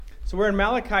So we're in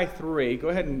Malachi 3. Go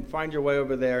ahead and find your way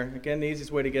over there. Again, the easiest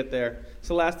way to get there. It's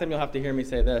the last time you'll have to hear me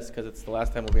say this because it's the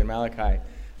last time we'll be in Malachi.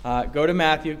 Go to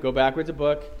Matthew. Go backwards a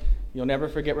book. You'll never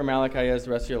forget where Malachi is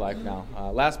the rest of your life now.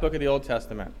 Last book of the Old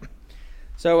Testament.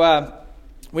 So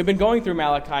we've been going through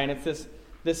Malachi, and it's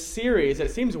this series.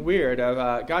 It seems weird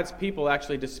of God's people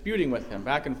actually disputing with him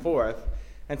back and forth.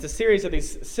 And it's a series of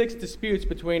these 6 disputes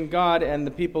between God and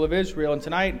the people of Israel. And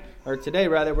today,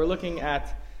 we're looking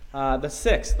at the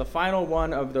 6th, the final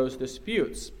one of those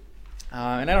disputes.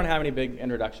 And I don't have any big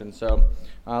introduction, so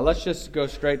let's just go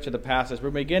straight to the passage. We're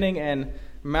beginning in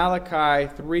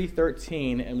Malachi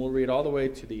 3:13, and we'll read all the way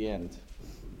to the end.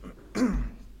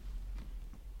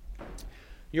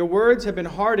 Your words have been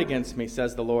hard against me,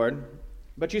 says the Lord.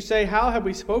 But you say, how have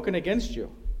we spoken against you?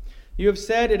 You have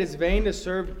said it is vain to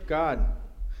serve God.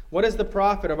 What is the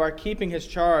profit of our keeping his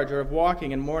charge or of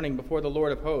walking in mourning before the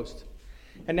Lord of hosts?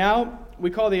 And now we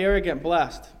call the arrogant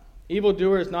blessed.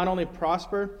 Evildoers not only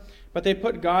prosper, but they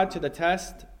put God to the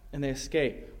test, and they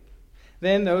escape.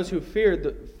 Then those who feared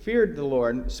the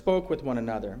Lord spoke with one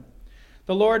another.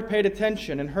 The Lord paid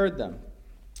attention and heard them.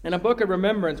 And a book of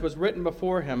remembrance was written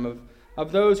before him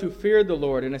of those who feared the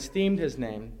Lord and esteemed his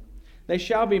name. They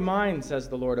shall be mine, says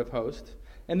the Lord of hosts,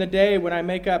 in the day when I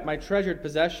make up my treasured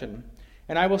possession,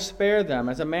 and I will spare them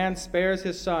as a man spares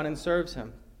his son and serves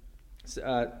him.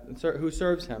 Who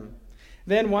serves him.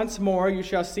 Then once more you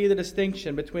shall see the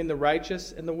distinction between the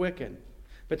righteous and the wicked,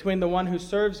 between the one who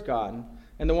serves God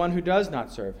and the one who does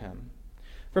not serve him.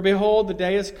 For behold, the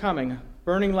day is coming,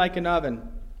 burning like an oven,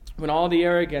 when all the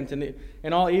arrogant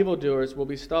and all evildoers will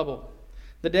be stubble.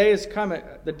 The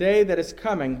day that is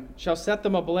coming shall set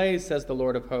them ablaze, says the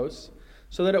Lord of hosts,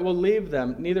 so that it will leave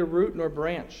them neither root nor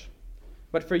branch.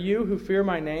 But for you who fear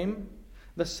my name,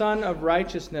 the Son of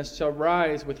Righteousness shall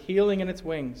rise with healing in its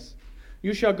wings.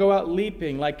 You shall go out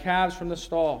leaping like calves from the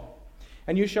stall,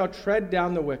 and you shall tread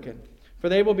down the wicked, for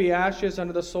they will be ashes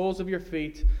under the soles of your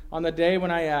feet on the day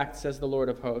when I act, says the Lord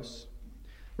of hosts.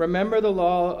 Remember the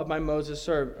law of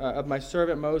my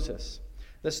servant Moses,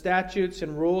 the statutes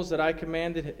and rules that I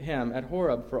commanded him at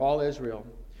Horeb for all Israel.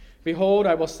 Behold,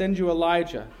 I will send you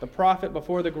Elijah, the prophet,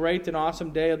 before the great and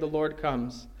awesome day of the Lord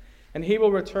comes. And he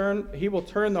will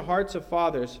turn the hearts of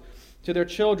fathers to their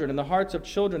children, and the hearts of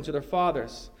children to their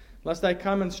fathers, lest I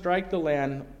come and strike the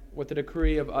land with a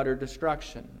decree of utter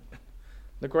destruction.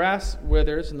 The grass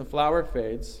withers and the flower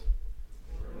fades.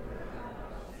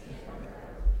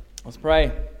 Let's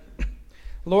pray.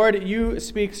 Lord, you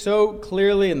speak so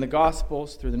clearly in the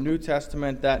Gospels through the New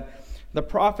Testament that the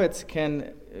prophets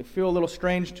can feel a little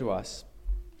strange to us,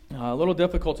 a little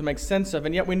difficult to make sense of,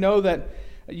 and yet we know that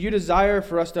you desire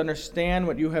for us to understand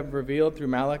what you have revealed through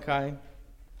Malachi.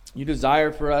 You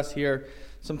desire for us here,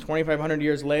 some 2,500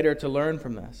 years later, to learn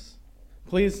from this.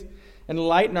 Please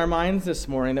enlighten our minds this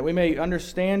morning that we may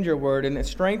understand your word and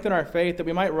strengthen our faith that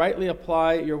we might rightly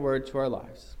apply your word to our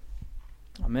lives.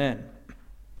 Amen.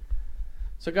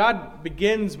 So God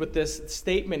begins with this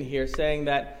statement here saying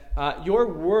that your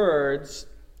words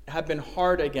have been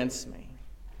hard against me.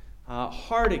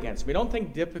 Hard against me. Don't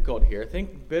think difficult here.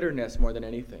 Think bitterness more than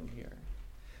anything here.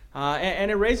 And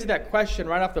it raises that question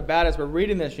right off the bat as we're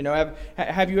reading this.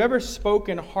 Have you ever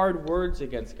spoken hard words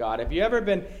against God? Have you ever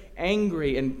been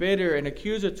angry and bitter and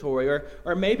accusatory,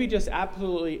 or maybe just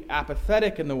absolutely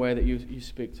apathetic in the way that you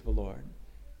speak to the Lord?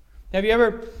 Have you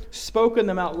ever spoken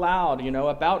them out loud,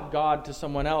 about God to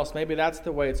someone else? Maybe that's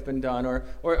the way it's been done.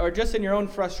 Or just in your own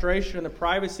frustration in the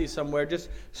privacy somewhere, just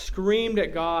screamed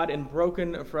at God in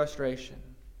broken frustration.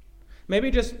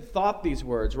 Maybe just thought these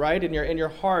words, right, in your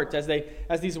heart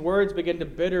as these words begin to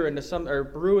brew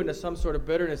into some sort of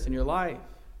bitterness in your life.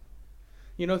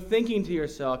 Thinking to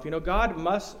yourself, God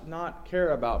must not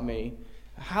care about me.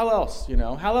 How else,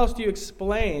 How else do you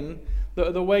explain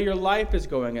the way your life is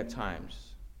going at times?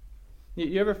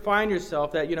 You ever find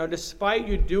yourself that, despite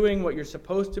you doing what you're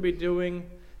supposed to be doing,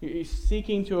 you're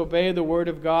seeking to obey the word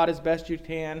of God as best you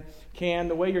can,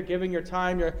 the way you're giving your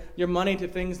time, your money to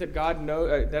things that God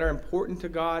knows that are important to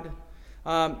God,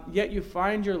 yet you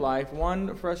find your life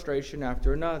one frustration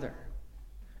after another.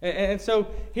 And so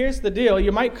here's the deal.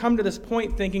 You might come to this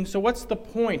point thinking, so what's the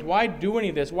point? Why do any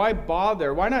of this? Why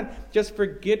bother? Why not just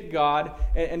forget God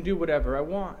and do whatever I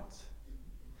want?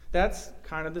 That's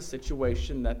kind of the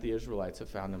situation that the Israelites have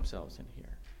found themselves in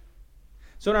here.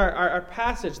 So in our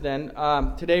passage then,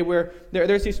 today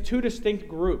there's these 2 distinct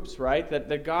groups, right,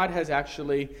 that God has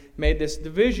actually made this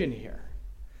division here.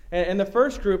 And the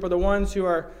first group are the ones who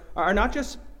are not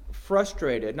just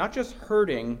frustrated, not just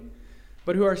hurting,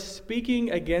 but who are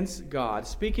speaking against God.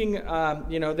 Speaking,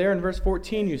 there in verse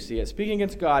 14 you see it. Speaking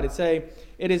against God,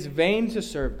 it is vain to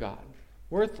serve God.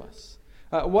 Worthless.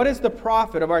 What is the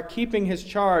profit of our keeping his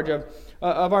charge,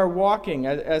 of our walking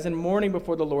as in mourning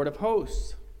before the Lord of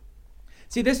hosts?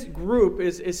 See, this group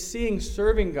is seeing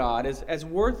serving God as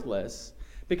worthless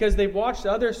because they've watched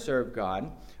others serve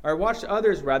God, or watched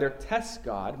others rather test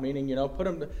God, meaning, put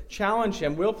him to challenge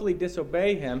him, willfully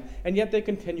disobey him, and yet they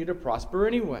continue to prosper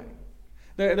anyway.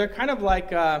 They're kind of like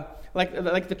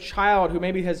the child who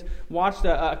maybe has watched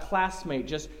a classmate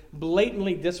just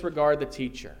blatantly disregard the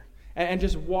teacher and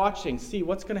just watching, see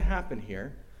what's going to happen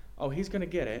here. Oh, he's going to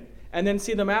get it. And then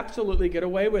see them absolutely get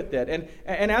away with it.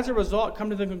 And as a result, come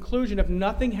to the conclusion, if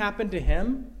nothing happened to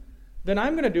him, then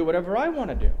I'm going to do whatever I want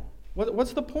to do.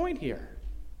 What's the point here?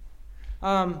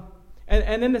 And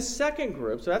then the second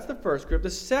group, so that's the first group. The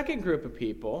second group of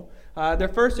people, they're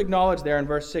first acknowledged there in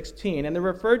verse 16, and they're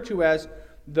referred to as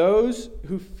those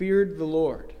who feared the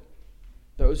Lord.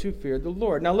 Those who feared the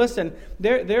Lord. Now listen,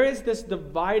 there is this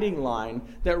dividing line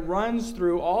that runs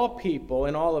through all people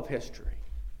in all of history.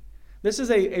 This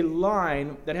is a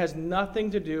line that has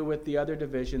nothing to do with the other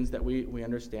divisions that we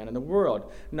understand in the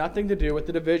world. Nothing to do with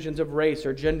the divisions of race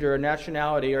or gender or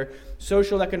nationality or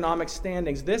social economic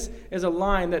standings. This is a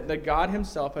line that God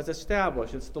himself has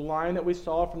established. It's the line that we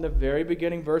saw from the very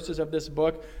beginning verses of this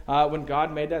book when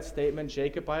God made that statement,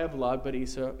 Jacob I have loved, but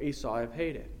Esau I have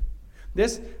hated.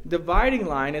 This dividing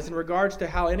line is in regards to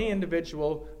how any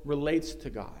individual relates to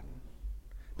God.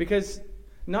 Because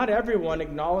not everyone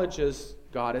acknowledges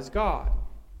God as God.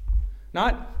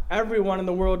 Not everyone in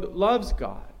the world loves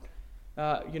God,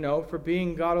 for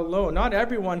being God alone. Not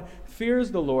everyone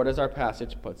fears the Lord, as our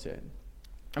passage puts it.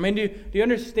 I mean, do you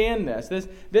understand this?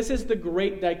 This is the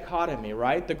great dichotomy,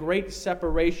 right? The great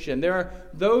separation. There are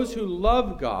those who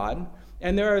love God,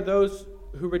 and there are those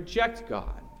who reject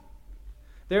God.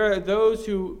 There are those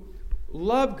who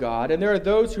love God, and there are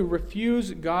those who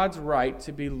refuse God's right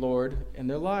to be Lord in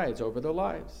their lives, over their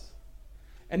lives.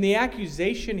 And the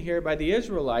accusation here by the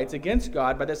Israelites against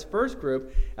God, by this first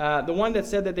group, the one that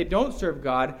said that they don't serve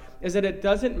God, is that it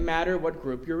doesn't matter what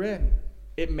group you're in.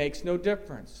 It makes no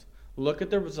difference. Look at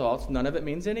the results. None of it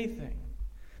means anything.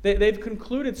 They've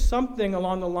concluded something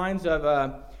along the lines of,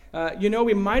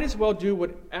 we might as well do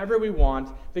whatever we want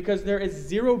because there is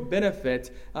zero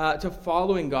benefit to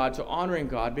following God, to honoring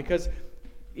God, because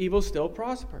evil still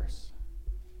prospers.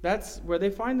 That's where they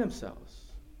find themselves.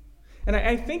 And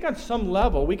I think on some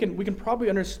level we can probably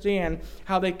understand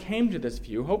how they came to this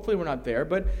view. Hopefully we're not there,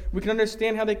 but we can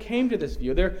understand how they came to this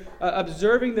view. They're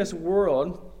observing this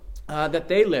world that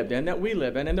they lived in, that we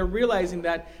live in, and they're realizing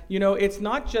that, it's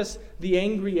not just the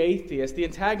angry atheist, the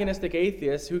antagonistic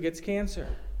atheist who gets cancer.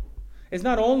 It's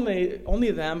not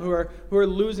only them who are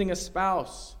losing a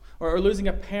spouse or losing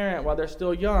a parent while they're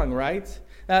still young, right?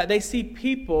 They see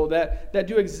people that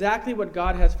do exactly what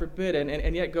God has forbidden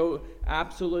and yet go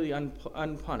absolutely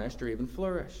unpunished or even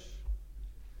flourish.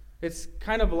 It's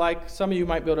kind of like some of you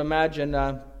might be able to imagine,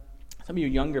 some of you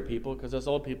younger people, because us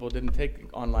old people didn't take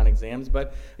online exams,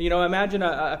 but imagine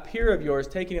a peer of yours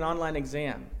taking an online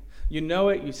exam. You know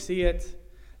it, you see it,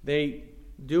 they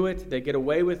do it, they get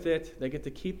away with it, they get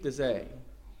to keep this A.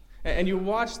 And you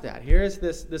watch that. Here is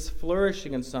this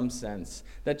flourishing in some sense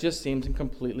that just seems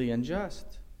completely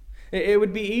unjust. It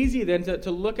would be easy then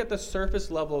to look at the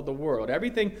surface level of the world,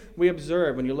 everything we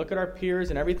observe, when you look at our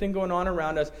peers and everything going on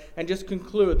around us, and just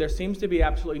conclude there seems to be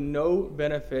absolutely no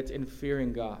benefit in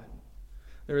fearing God.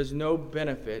 There is no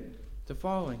benefit to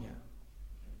following Him.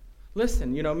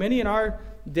 Listen, many in our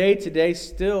day-to-day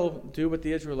still do what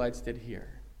the Israelites did here.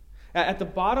 At the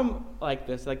bottom like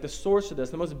this, like the source of this,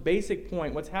 the most basic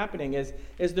point, what's happening is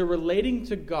they're relating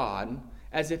to God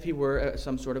as if He were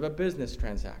some sort of a business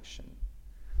transaction.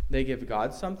 They give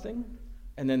God something,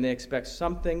 and then they expect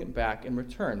something back in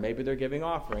return. Maybe they're giving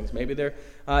offerings. Maybe they're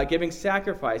giving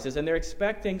sacrifices, and they're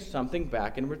expecting something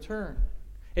back in return.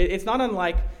 It's not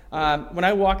unlike when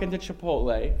I walk into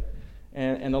Chipotle,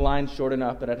 and the line's short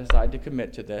enough that I decide to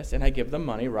commit to this, and I give them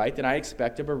money, right? And I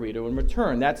expect a burrito in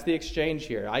return. That's the exchange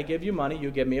here. I give you money,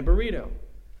 you give me a burrito.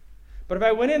 But if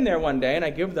I went in there one day and I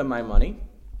give them my money,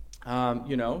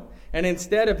 and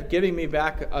instead of giving me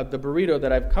back the burrito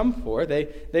that I've come for, they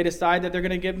decide that they're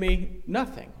going to give me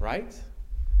nothing, right?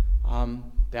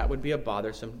 That would be a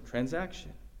bothersome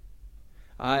transaction.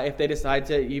 If they decide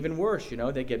to, even worse,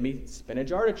 they give me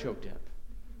spinach artichoke dip.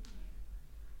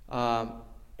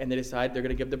 And they decide they're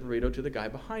going to give the burrito to the guy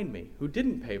behind me who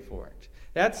didn't pay for it.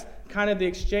 That's kind of the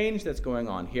exchange that's going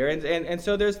on here. And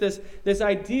so there's this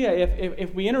idea,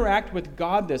 if we interact with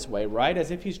God this way, right,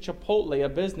 as if He's Chipotle, a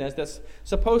business that's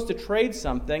supposed to trade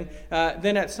something,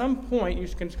 then at some point you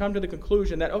can come to the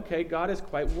conclusion that, okay, God is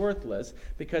quite worthless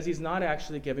because He's not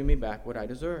actually giving me back what I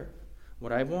deserve,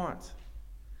 what I want.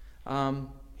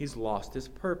 he's lost his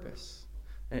purpose.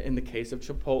 In the case of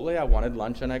Chipotle, I wanted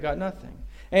lunch and I got nothing.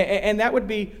 And that would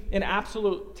be an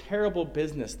absolute terrible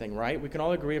business thing, right? We can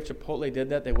all agree if Chipotle did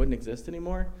that, they wouldn't exist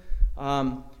anymore.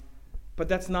 But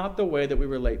that's not the way that we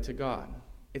relate to God.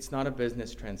 It's not a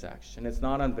business transaction. It's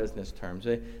not on business terms.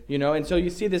 And so you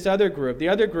see this other group. The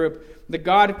other group, the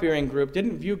God-fearing group,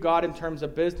 didn't view God in terms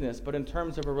of business, but in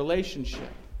terms of a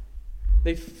relationship.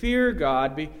 They fear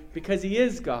God because he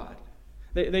is God.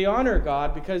 They honor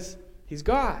God because he's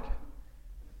God.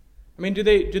 I mean, do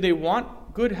they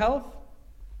want good health?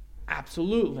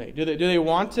 Absolutely. Do they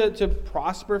want to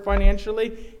prosper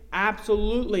financially?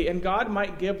 Absolutely. And God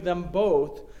might give them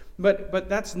both, but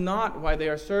that's not why they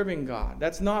are serving God.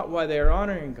 That's not why they are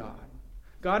honoring God.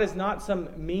 God is not some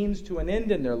means to an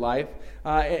end in their life.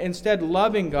 Instead,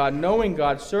 loving God, knowing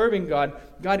God, serving God,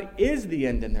 God is the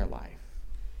end in their life.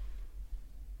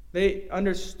 They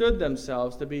understood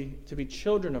themselves to be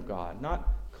children of God, not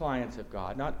clients of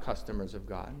God, not customers of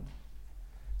God.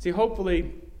 See,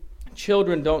 hopefully,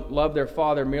 children don't love their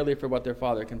father merely for what their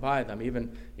father can buy them,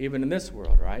 even in this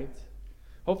world, right?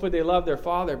 Hopefully they love their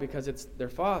father because it's their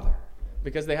father,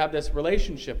 because they have this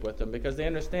relationship with him, because they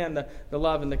understand the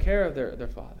love and the care of their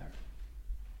father.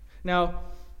 Now,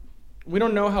 we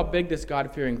don't know how big this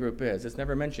God-fearing group is. It's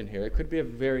never mentioned here. It could be a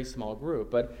very small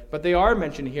group, but they are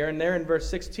mentioned here, and there in verse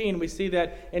 16 we see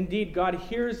that indeed God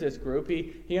hears this group.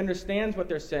 He understands what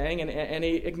they're saying, and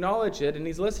he acknowledges it, and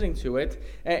he's listening to it,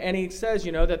 and he says,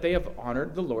 that they have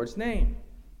honored the Lord's name.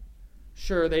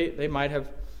 Sure, they might have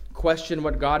questioned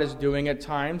what God is doing at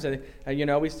times, and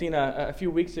we've seen a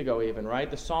few weeks ago even, right?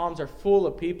 The Psalms are full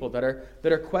of people that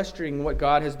are questioning what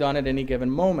God has done at any given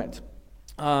moment.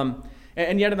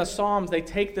 And yet in the Psalms, they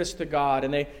take this to God,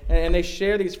 and they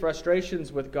share these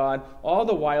frustrations with God, all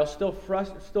the while still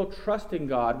trusting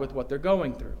God with what they're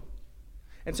going through.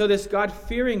 And so this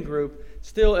God-fearing group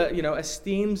still,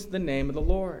 esteems the name of the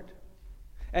Lord.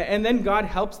 And then God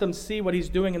helps them see what he's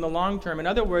doing in the long term. In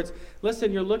other words,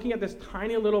 listen, you're looking at this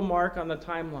tiny little mark on the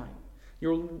timeline.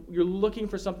 You're looking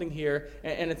for something here,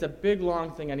 and it's a big,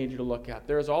 long thing I need you to look at.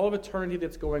 There is all of eternity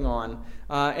that's going on.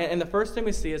 And the first thing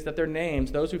we see is that their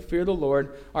names, those who fear the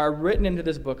Lord, are written into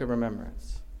this book of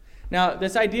remembrance. Now,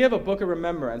 this idea of a book of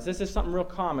remembrance, this is something real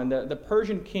common. The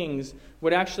Persian kings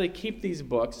would actually keep these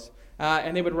books,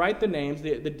 and they would write the names,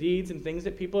 the deeds and things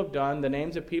that people have done, the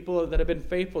names of people that have been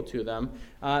faithful to them,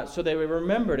 so they were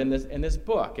remembered in this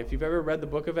book. If you've ever read the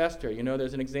book of Esther,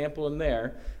 there's an example in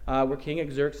there where King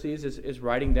Xerxes is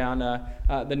writing down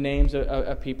the names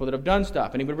of people that have done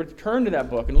stuff. And he would return to that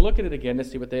book and look at it again to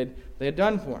see what they had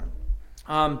done for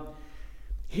him.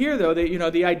 Here, though,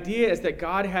 the idea is that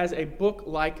God has a book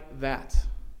like that.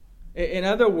 In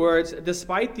other words,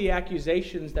 despite the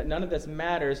accusations that none of this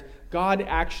matters, God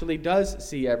actually does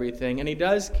see everything, and he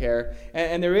does care.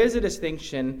 And there is a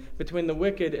distinction between the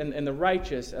wicked and the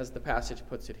righteous, as the passage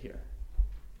puts it here.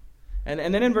 And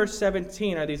then in verse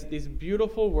 17 are these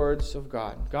beautiful words of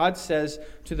God. God says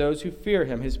to those who fear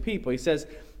him, his people, he says,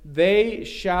 "They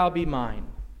shall be mine.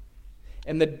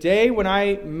 And the day when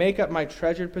I make up my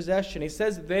treasured possession," he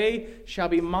says, "they shall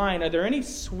be mine." Are there any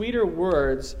sweeter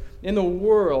words in the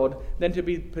world than to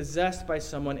be possessed by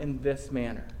someone in this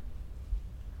manner?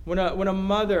 When a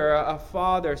mother, a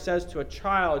father says to a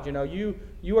child,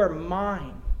 you are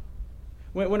mine.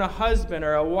 When a husband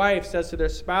or a wife says to their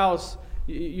spouse,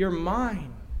 "You're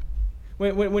mine."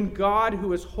 When God,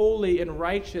 who is holy and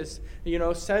righteous,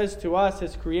 says to us,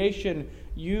 his creation,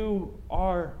 "You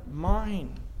are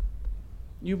mine.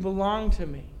 You belong to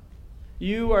me.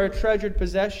 You are a treasured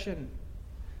possession."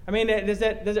 I mean, does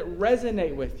it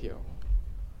resonate with you?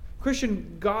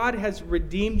 Christian, God has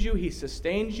redeemed you. He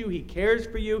sustains you. He cares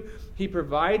for you. He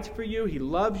provides for you. He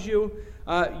loves you.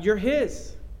 You're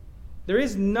his. There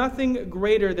is nothing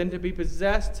greater than to be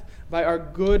possessed by our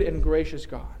good and gracious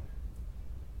God.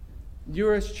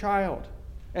 You're his child.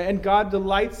 And God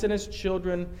delights in his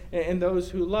children and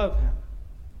those who love him.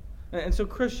 And so,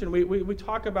 Christian, we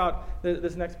talk about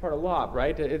this next part a lot,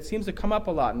 right? It seems to come up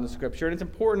a lot in the Scripture, and it's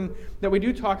important that we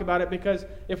do talk about it because,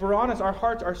 if we're honest, our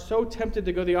hearts are so tempted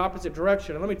to go the opposite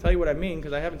direction. And let me tell you what I mean,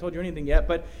 because I haven't told you anything yet.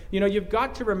 But, you've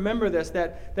got to remember this,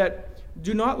 that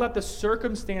do not let the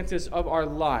circumstances of our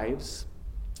lives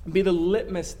be the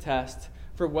litmus test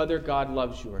for whether God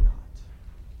loves you or not.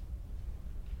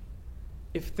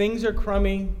 If things are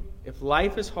crummy, if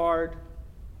life is hard,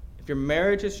 if your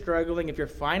marriage is struggling, if your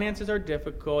finances are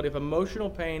difficult, if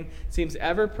emotional pain seems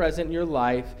ever present in your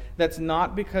life, that's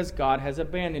not because God has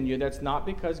abandoned you. That's not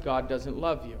because God doesn't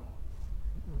love you.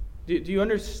 Do you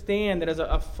understand that as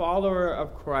a follower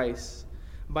of Christ,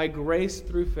 by grace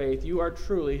through faith, you are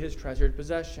truly his treasured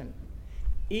possession?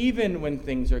 even when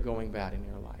things are going bad in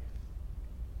your life,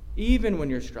 even when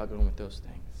you're struggling with those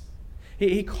things.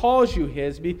 He calls you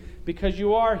his because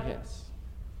you are his.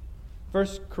 1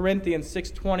 Corinthians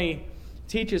 6:20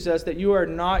 teaches us that you are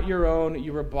not your own,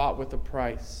 you were bought with a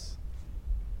price.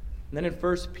 And then in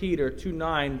 1 Peter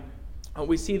 2:9,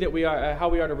 we see that we are how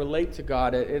we are to relate to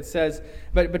God. It says,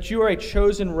 but you are a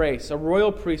chosen race, a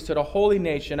royal priesthood, a holy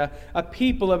nation, a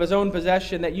people of his own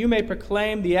possession, that you may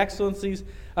proclaim the excellencies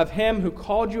of him who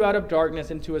called you out of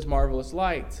darkness into his marvelous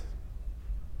light.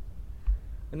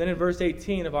 And then in verse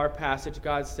 18 of our passage,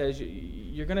 God says,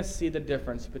 you're going to see the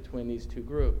difference between these two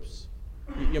groups.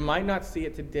 You might not see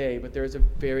it today, but there is a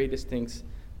very distinct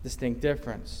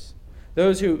difference.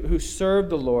 Those who serve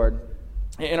the Lord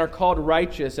and are called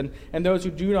righteous, and those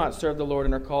who do not serve the Lord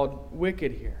and are called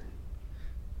wicked here.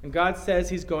 And God says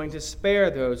he's going to spare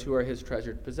those who are his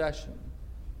treasured possession.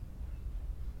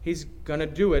 He's going to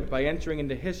do it by entering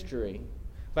into history,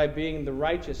 by being the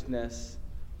righteousness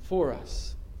for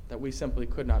us that we simply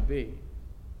could not be.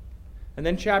 And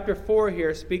then chapter 4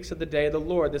 here speaks of the day of the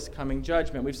Lord, this coming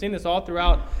judgment. We've seen this all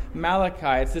throughout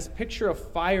Malachi. It's this picture of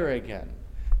fire again.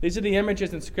 These are the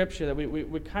images in Scripture that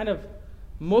we kind of,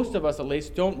 most of us at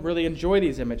least, don't really enjoy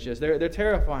these images. They're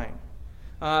terrifying.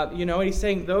 He's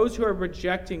saying those who are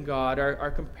rejecting God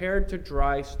are compared to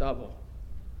dry stubble.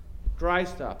 Dry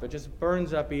stuff. It just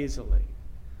burns up easily.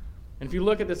 And if you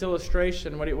look at this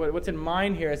illustration, what's in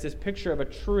mind here is this picture of a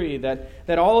tree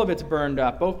that all of it's burned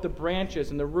up, both the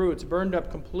branches and the roots burned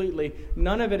up completely.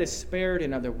 None of it is spared,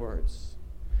 in other words.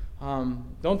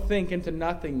 Don't think into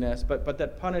nothingness, but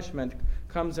that punishment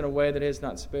comes in a way that is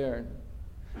not spared.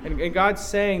 And God's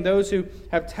saying, those who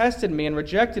have tested me and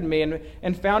rejected me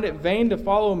and found it vain to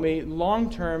follow me,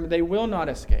 long term, they will not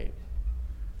escape.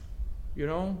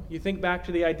 You think back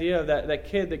to the idea of that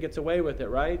kid that gets away with it,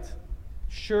 right?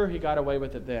 Sure, he got away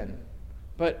with it then,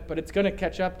 but it's going to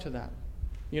catch up to them.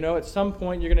 At some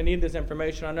point, you're going to need this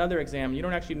information on another exam. You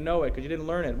don't actually know it because you didn't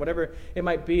learn it. Whatever it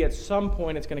might be, at some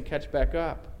point, it's going to catch back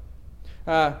up.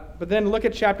 But then look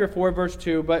at chapter 4, verse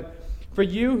 2. But for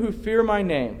you who fear my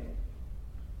name,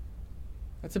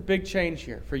 that's a big change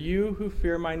here. For you who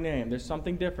fear my name, there's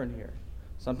something different here.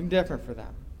 Something different for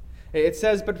them. It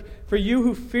says, but for you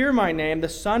who fear my name, the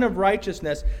Son of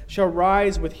Righteousness shall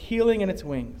rise with healing in its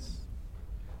wings.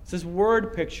 It's this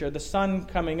word picture, the sun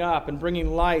coming up and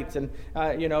bringing light and,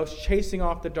 chasing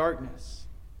off the darkness.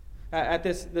 At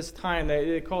this time,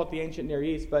 they call it the ancient Near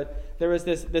East, but there was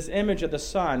this image of the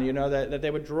sun, that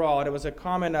they would draw. And it was a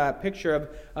common picture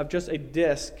of just a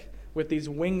disc with these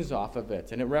wings off of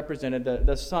it. And it represented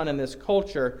the sun in this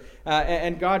culture.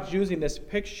 And God's using this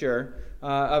picture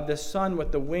of the sun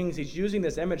with the wings. He's using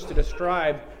this image to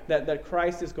describe that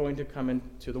Christ is going to come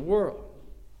into the world.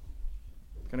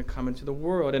 Going to come into the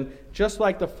world. And just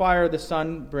like the fire, the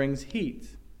sun brings heat.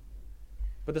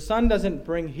 But the sun doesn't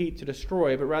bring heat to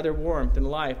destroy, but rather warmth and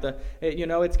life.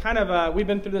 It's kind of, we've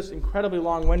been through this incredibly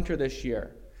long winter this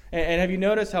year. And have you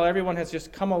noticed how everyone has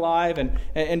just come alive and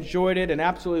enjoyed it and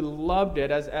absolutely loved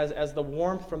it as the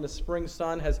warmth from the spring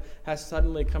sun has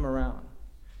suddenly come around?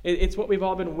 It's what we've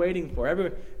all been waiting for.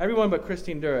 Everyone but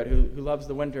Christine Durrett, who loves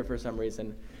the winter for some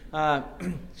reason.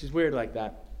 She's weird like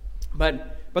that.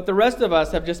 But the rest of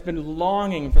us have just been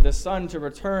longing for the sun to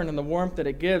return and the warmth that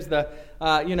it gives,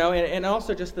 and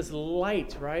also just this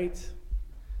light, right?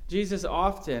 Jesus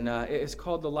often is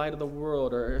called the light of the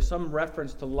world, or some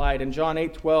reference to light. In John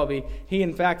 8:12, he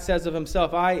in fact says of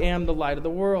himself, I am the light of the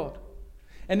world.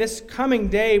 And this coming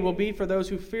day will be for those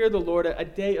who fear the Lord a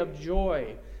day of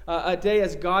joy, a day,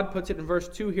 as God puts it in verse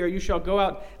 2 here, you shall go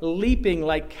out leaping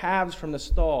like calves from the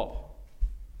stall.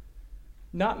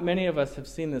 Not many of us have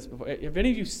seen this before. Have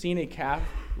any of you seen a calf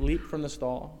leap from the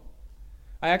stall?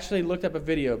 I actually looked up a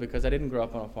video because I didn't grow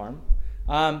up on a farm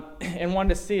and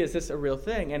wanted to see, is this a real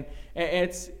thing? And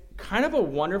it's kind of a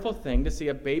wonderful thing to see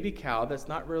a baby cow that's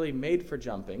not really made for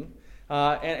jumping.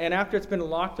 And after it's been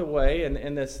locked away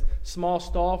in this small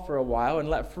stall for a while and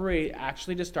let free,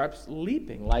 actually just starts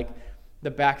leaping like the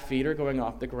back feet are going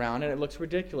off the ground, and it looks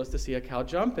ridiculous to see a cow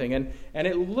jumping. And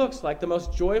it looks like the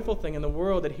most joyful thing in the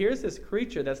world that here's this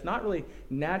creature that's not really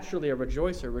naturally a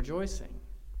rejoicer rejoicing.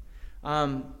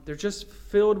 They're just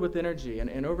filled with energy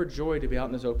and overjoyed to be out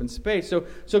in this open space.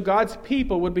 So God's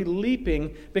people would be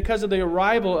leaping because of the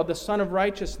arrival of the Son of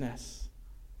Righteousness.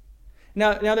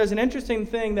 Now there's an interesting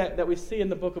thing that we see in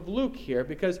the book of Luke here,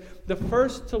 because the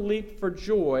first to leap for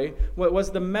joy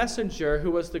was the messenger who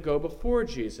was to go before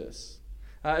Jesus.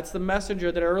 It's the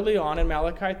messenger that early on in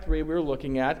Malachi 3 we were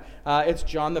looking at. It's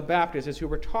John the Baptist is who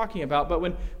we're talking about. But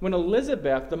when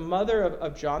Elizabeth, the mother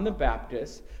of John the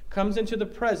Baptist, comes into the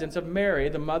presence of Mary,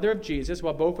 the mother of Jesus,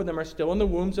 while both of them are still in the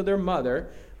wombs of their mother,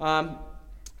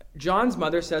 John's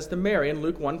mother says to Mary in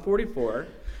Luke 1:44,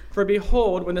 "For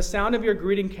behold, when the sound of your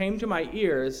greeting came to my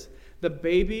ears, the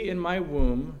baby in my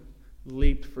womb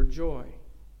leaped for joy."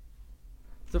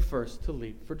 The first to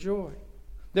leap for joy.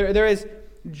 There is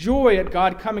joy at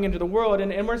God coming into the world,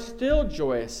 and we're still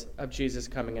joyous of Jesus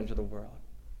coming into the world.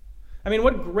 I mean,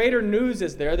 what greater news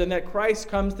is there than that Christ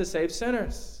comes to save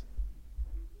sinners?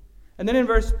 And then in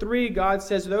verse 3, God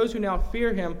says, those who now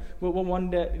fear him will one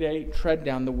day tread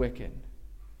down the wicked.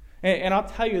 And I'll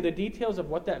tell you, the details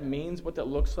of what that means, what that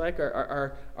looks like,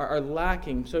 are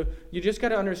lacking. So you just got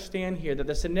to understand here that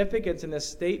the significance in this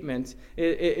statement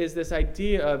is this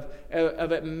idea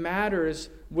of it matters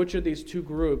which of these two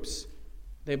groups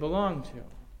they belong to.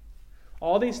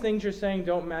 All these things you're saying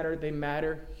don't matter, they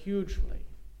matter hugely.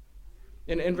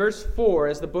 In verse 4,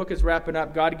 as the book is wrapping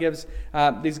up, God gives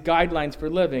these guidelines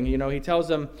for living. He tells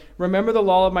them, "Remember the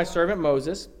law of my servant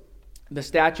Moses, the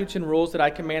statutes and rules that I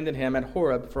commanded him at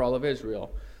Horeb for all of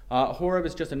Israel." Horeb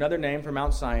is just another name for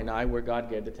Mount Sinai, where God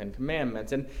gave the Ten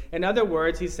Commandments. And in other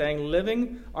words, he's saying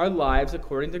living our lives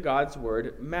according to God's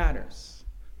word matters.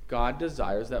 God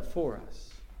desires that for us.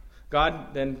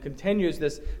 God then continues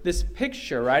this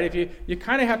picture, right? If you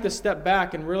kind of have to step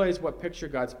back and realize what picture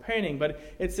God's painting, but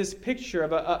it's this picture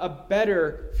of a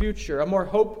better future, a more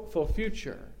hopeful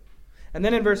future. And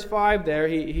then in verse 5 there,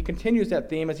 he continues that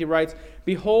theme as he writes,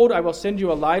 "Behold, I will send you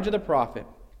Elijah the prophet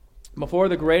before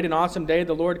the great and awesome day of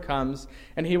the Lord comes,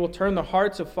 and he will turn the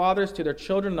hearts of fathers to their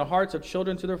children, and the hearts of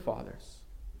children to their fathers."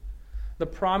 The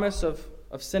promise of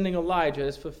sending Elijah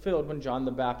is fulfilled when John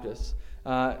the Baptist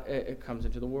it comes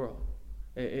into the world.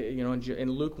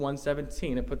 In Luke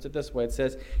 1:17, it puts it this way. It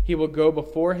says, "He will go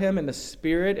before him in the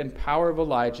spirit and power of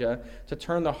Elijah to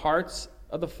turn the hearts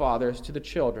of the fathers to the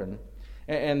children,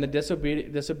 and the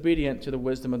disobedient to the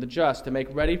wisdom of the just, to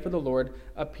make ready for the Lord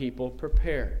a people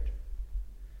prepared."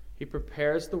 He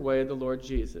prepares the way of the Lord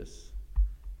Jesus,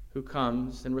 who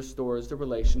comes and restores the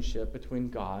relationship between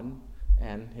God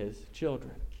and his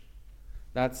children.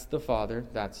 That's the Father,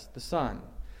 that's the Son.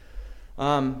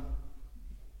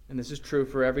 And this is true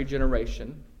for every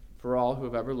generation, for all who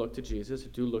have ever looked to Jesus, who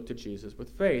do look to Jesus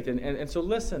with faith. And so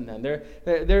listen then,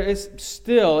 there is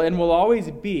still and will always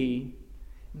be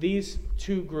these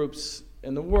two groups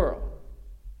in the world.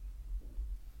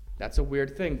 That's a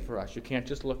weird thing for us. You can't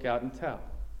just look out and tell.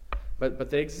 But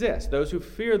they exist. Those who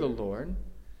fear the Lord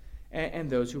and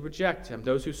those who reject him.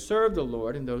 Those who serve the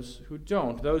Lord and those who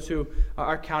don't. Those who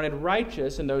are counted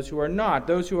righteous and those who are not.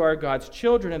 Those who are God's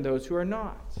children and those who are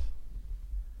not.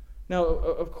 Now,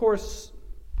 of course,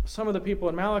 some of the people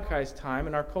in Malachi's time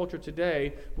and our culture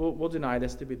today will deny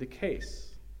this to be the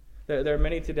case. There are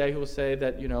many today who will say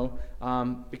that,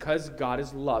 because God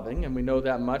is loving, and we know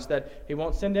that much, that he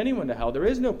won't send anyone to hell. There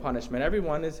is no punishment.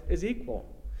 Everyone is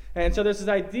equal. And so there's this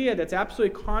idea that's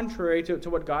absolutely contrary to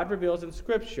what God reveals in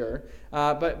Scripture,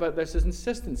 but there's this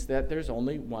insistence that there's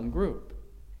only one group.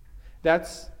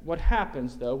 That's what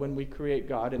happens, though, when we create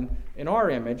God in our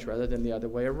image rather than the other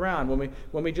way around,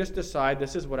 when we just decide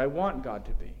this is what I want God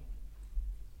to be.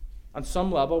 On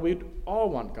some level, we'd all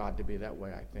want God to be that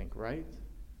way, I think, right?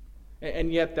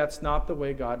 And yet that's not the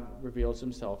way God reveals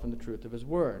himself in the truth of his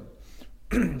word.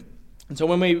 And so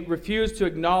when we refuse to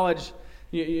acknowledge,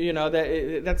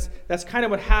 that's kind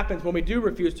of what happens when we do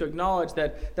refuse to acknowledge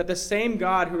that the same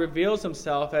God who reveals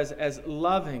himself as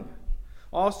loving,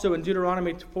 also in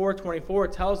Deuteronomy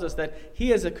 4:24 tells us that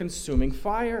he is a consuming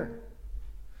fire.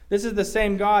 This is the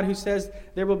same God who says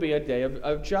there will be a day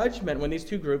of judgment when these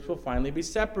two groups will finally be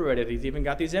separated. He's even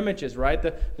got these images, right?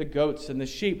 The goats and the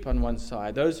sheep on one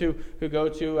side. Those who go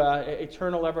to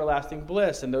eternal everlasting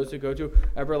bliss and those who go to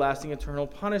everlasting eternal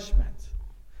punishment.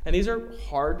 And these are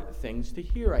hard things to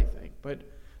hear, I think.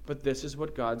 But this is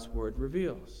what God's word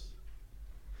reveals.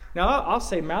 Now, I'll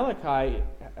say Malachi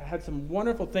had some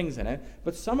wonderful things in it,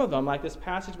 but some of them, like this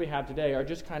passage we have today, are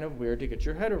just kind of weird to get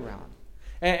your head around.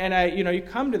 And you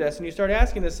come to this and you start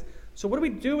asking this, so what do we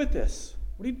do with this?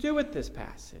 What do you do with this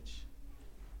passage?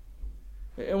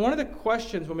 And one of the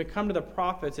questions when we come to the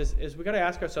prophets is we got to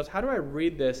ask ourselves, how do I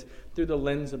read this through the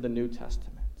lens of the New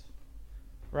Testament?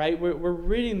 Right? We're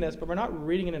reading this, but we're not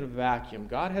reading it in a vacuum.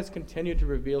 God has continued to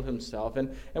reveal himself.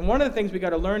 And one of the things we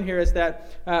got to learn here is that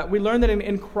we learn that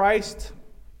in Christ,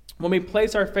 when we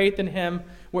place our faith in him,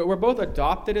 we're both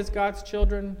adopted as God's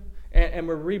children and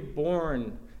we're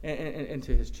reborn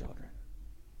into his children.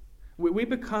 We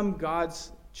become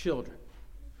God's children.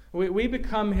 We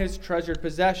become his treasured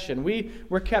possession.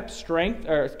 We're kept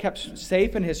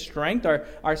safe in his strength.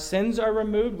 Our sins are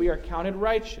removed. We are counted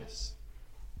righteous.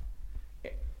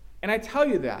 And I tell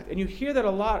you that, and you hear that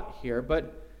a lot here,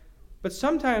 but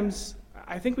sometimes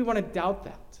I think we want to doubt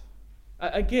that.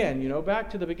 Again, back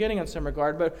to the beginning in some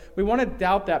regard, but we want to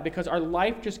doubt that because our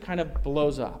life just kind of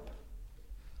blows up.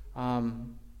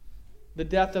 The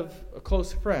death of a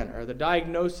close friend or the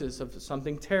diagnosis of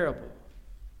something terrible.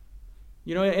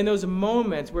 In those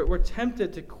moments, we're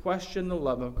tempted to question the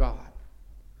love of God.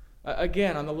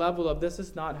 Again, on the level of this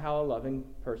is not how a loving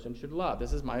person should love.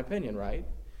 This is my opinion, right?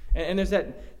 And there's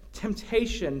that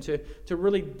temptation to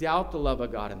really doubt the love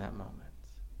of God in that moment.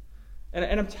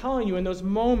 And I'm telling you, in those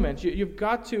moments, you've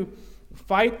got to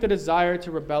fight the desire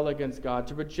to rebel against God,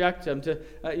 to reject him,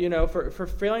 for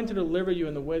failing to deliver you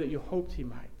in the way that you hoped he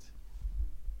might.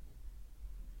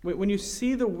 When you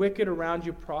see the wicked around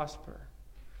you prosper,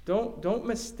 don't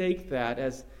mistake that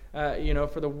as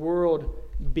for the world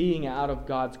being out of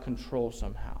God's control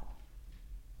somehow.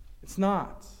 It's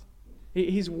not.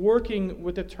 He's working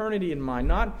with eternity in mind,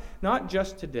 not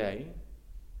just today,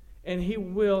 and he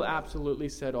will absolutely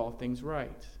set all things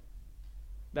right.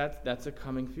 That's a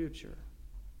coming future.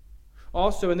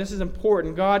 Also, and this is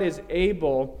important, God is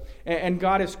able, and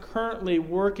God is currently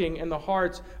working in the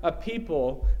hearts of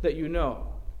people that you know.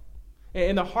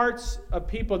 In the hearts of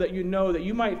people that you know that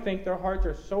you might think their hearts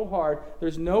are so hard,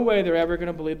 there's no way they're ever going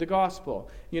to believe the gospel.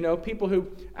 People who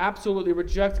absolutely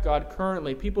reject God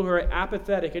currently, people who are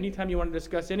apathetic anytime you want to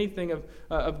discuss anything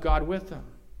of God with them.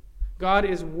 God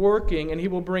is working, and he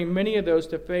will bring many of those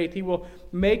to faith. He will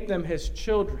make them his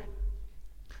children.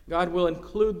 God will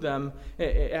include them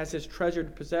as his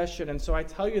treasured possession. And so I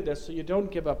tell you this so you don't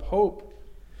give up hope,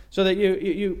 so that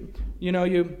you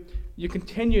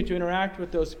continue to interact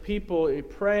with those people,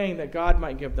 praying that God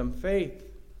might give them faith,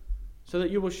 so that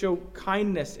you will show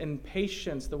kindness and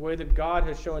patience the way that God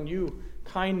has shown you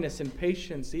kindness and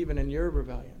patience even in your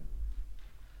rebellion.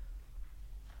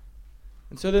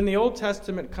 And so then the Old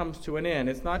Testament comes to an end.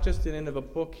 It's not just the end of a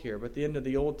book here, but the end of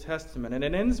the Old Testament. And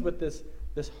it ends with this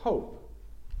hope,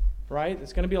 right?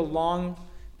 It's going to be a long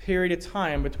period of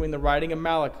time between the writing of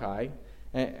Malachi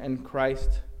and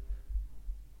Christ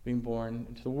being born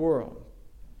into the world.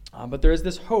 But there is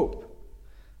this hope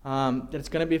that it's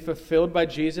going to be fulfilled by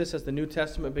Jesus as the New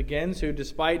Testament begins, who,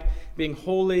 despite being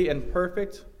holy and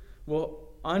perfect, will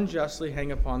unjustly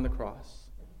hang upon the cross.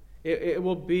 It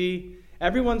will be,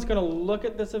 everyone's going to look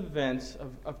at this event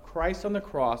of Christ on the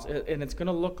cross, and it's going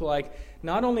to look like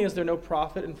not only is there no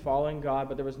profit in following God,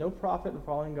 but there was no profit in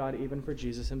following God even for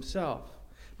Jesus himself.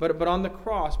 But on the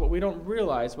cross, what we don't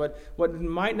realize, what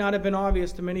might not have been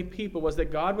obvious to many people, was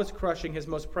that God was crushing his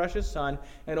most precious Son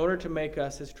in order to make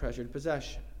us his treasured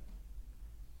possession.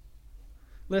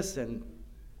 Listen,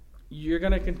 you're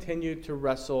going to continue to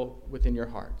wrestle within your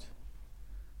heart.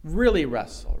 Really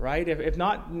wrestle, right? If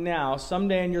not now,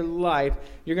 someday in your life,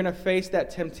 you're going to face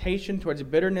that temptation towards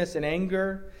bitterness and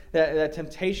anger, that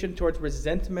temptation towards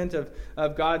resentment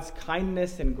of God's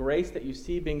kindness and grace that you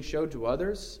see being showed to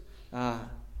others.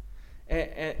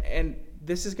 And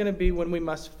this is going to be when we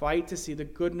must fight to see the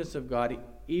goodness of God,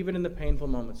 even in the painful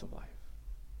moments of life.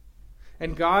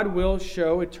 And God will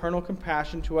show eternal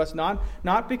compassion to us,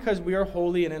 not because we are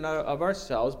holy in and of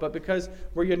ourselves, but because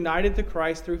we're united to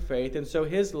Christ through faith, and so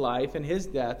his life and his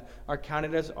death are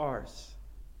counted as ours.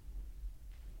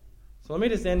 So let me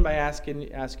just end by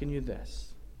asking you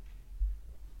this.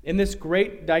 In this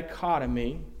great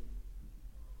dichotomy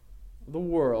of the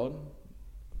world,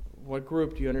 what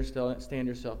group do you understand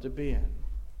yourself to be in?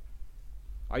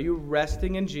 Are you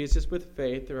resting in Jesus with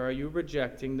faith, or are you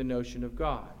rejecting the notion of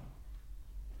God?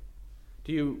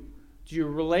 Do you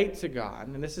relate to God?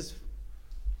 And this is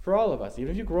for all of us,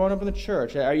 even if you've grown up in the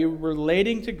church. Are you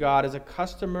relating to God as a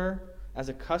customer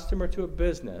to a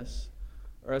business,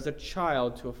 or as a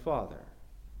child to a father?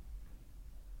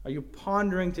 Are you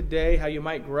pondering today how you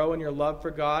might grow in your love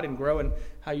for God and grow in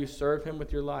how you serve him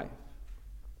with your life?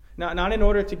 Not in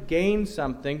order to gain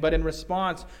something, but in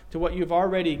response to what you've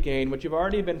already gained, what you've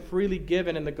already been freely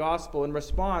given in the gospel, in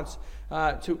response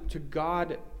to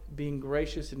God being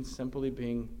gracious and simply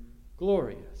being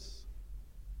glorious.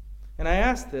 And I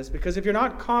ask this because if you're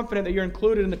not confident that you're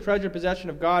included in the treasured possession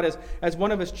of God as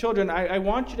one of his children, I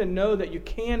want you to know that you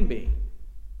can be.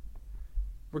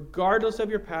 Regardless of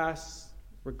your past,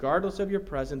 regardless of your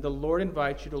present, the Lord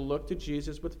invites you to look to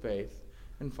Jesus with faith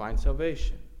and find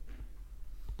salvation.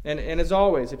 And as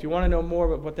always, if you want to know more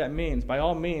about what that means, by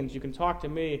all means, you can talk to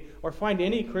me or find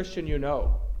any Christian you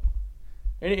know.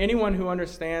 Anyone who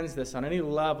understands this on any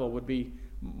level would be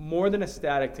more than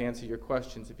ecstatic to answer your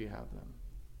questions if you have them.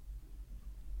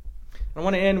 I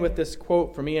want to end with this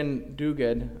quote from Ian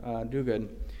Duguid,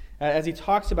 as he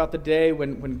talks about the day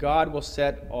when God will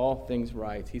set all things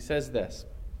right. He says this: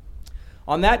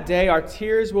 "On that day our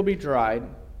tears will be dried,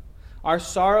 our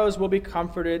sorrows will be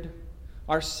comforted,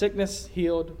 our sickness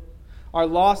healed, our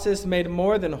losses made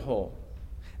more than whole.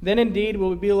 Then indeed we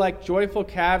will be like joyful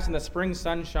calves in the spring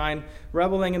sunshine,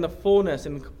 reveling in the fullness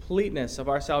and completeness of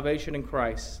our salvation in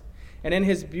Christ, and in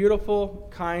his beautiful,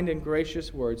 kind, and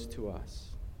gracious words to us."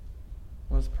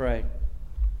 Let's pray.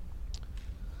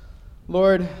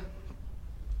 Lord,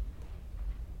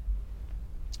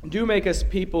 do make us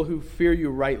people who fear you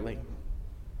rightly,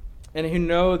 and who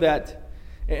know that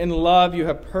in love you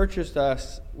have purchased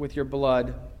us with your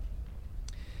blood,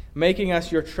 making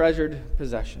us your treasured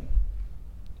possession.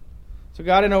 So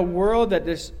God, in a world that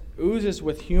just oozes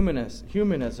with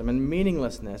humanism and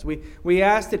meaninglessness, we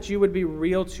ask that you would be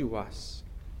real to us.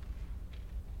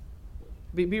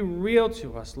 Be real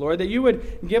to us, Lord, that you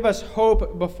would give us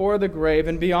hope before the grave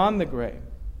and beyond the grave.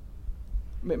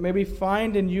 May we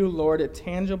find in you, Lord, a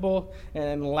tangible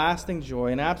and lasting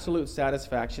joy and absolute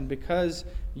satisfaction because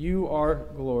you are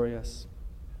glorious.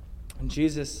 In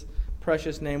Jesus'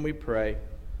 precious name we pray.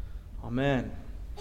 Amen.